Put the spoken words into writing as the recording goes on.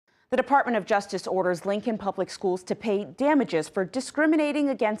The Department of Justice orders Lincoln Public Schools to pay damages for discriminating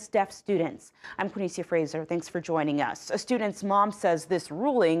against deaf students. I'm Quinicia Fraser. Thanks for joining us. A student's mom says this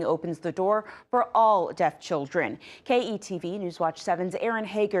ruling opens the door for all deaf children. KETV Newswatch 7's Aaron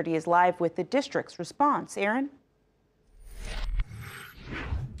Hagerty is live with the district's response. Aaron?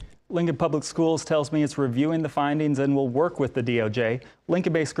 Lincoln Public Schools tells me it's reviewing the findings and will work with the DOJ.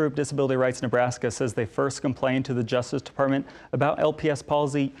 Lincoln-based group Disability Rights Nebraska says they first complained to the Justice Department about LPS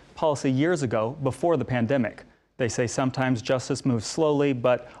policy years ago, before the pandemic. They say sometimes justice moves slowly,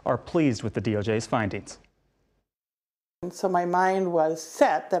 but are pleased with the DOJ's findings. So my mind was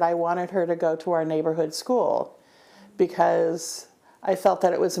set that I wanted her to go to our neighborhood school because I felt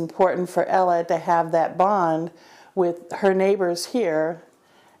that it was important for Ella to have that bond with her neighbors here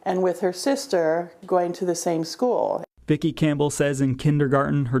and with her sister going to the same school. Vicki Campbell says in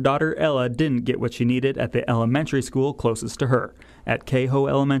kindergarten, her daughter Ella didn't get what she needed at the elementary school closest to her. At Cahoe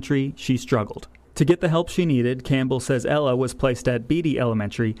Elementary, she struggled. To get the help she needed, Campbell says Ella was placed at Beatty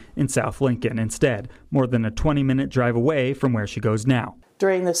Elementary in South Lincoln instead, more than a 20-minute drive away from where she goes now.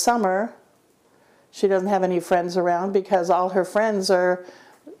 During the summer, she doesn't have any friends around because all her friends are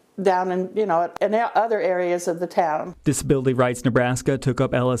down in other areas of the town. Disability Rights Nebraska took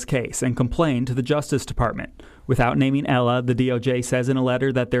up Ella's case and complained to the Justice Department. Without naming Ella, the DOJ says in a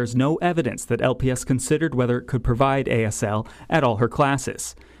letter that there's no evidence that LPS considered whether it could provide ASL at all her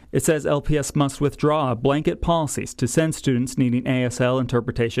classes. It says LPS must withdraw blanket policies to send students needing ASL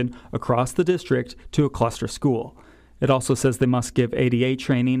interpretation across the district to a cluster school. It also says they must give ADA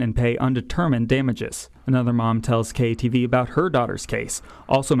training and pay undetermined damages. Another mom tells KTV about her daughter's case,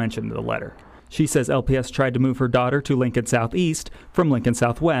 also mentioned in the letter. She says LPS tried to move her daughter to Lincoln Southeast from Lincoln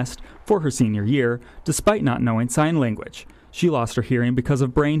Southwest for her senior year, despite not knowing sign language. She lost her hearing because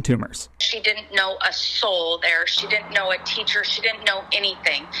of brain tumors. She didn't know a soul there. She didn't know a teacher. She didn't know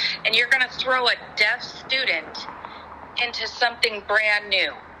anything. And you're going to throw a deaf student into something brand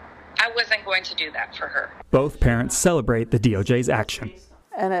new. I wasn't going to do that for her. Both parents celebrate the DOJ's action.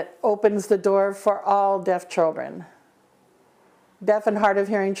 And it opens the door for all deaf children. Deaf and hard of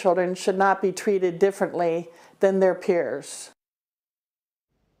hearing children should not be treated differently than their peers.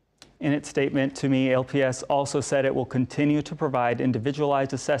 In its statement to me, LPS also said it will continue to provide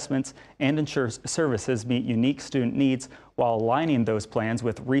individualized assessments and ensure services meet unique student needs while aligning those plans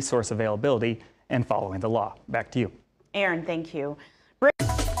with resource availability and following the law. Back to you. Aaron, thank you.